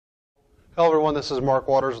Hello everyone, this is Mark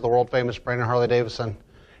Waters of the world famous Bradenton Harley-Davidson.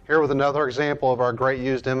 Here with another example of our great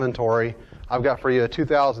used inventory. I've got for you a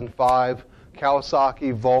 2005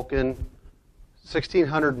 Kawasaki Vulcan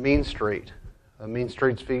 1600 Mean Street. The Mean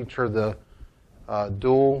Streets feature the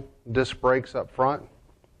dual disc brakes up front.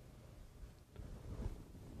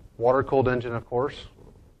 Water-cooled engine, of course.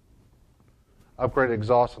 Upgraded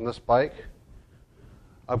exhaust on this bike.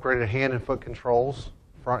 Upgraded hand and foot controls,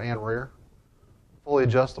 front and rear. Fully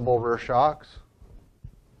adjustable rear shocks,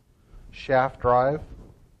 shaft drive,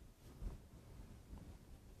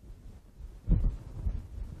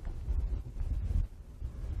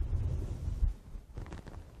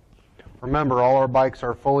 remember, all our bikes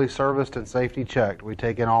are fully serviced and safety checked. We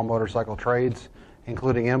take in all motorcycle trades,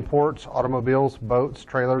 including imports, automobiles, boats,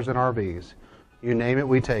 trailers, and RVs. You name it,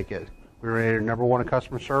 we take it. We are rated #1 in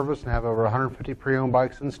customer service and have over 150 pre-owned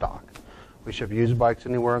bikes in stock. We ship used bikes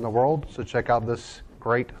anywhere in the world, so check out this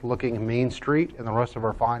great looking Mean Street and the rest of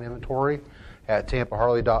our fine inventory at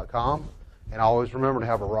TampaHarley.com. And always remember to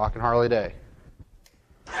have a rockin' Harley day.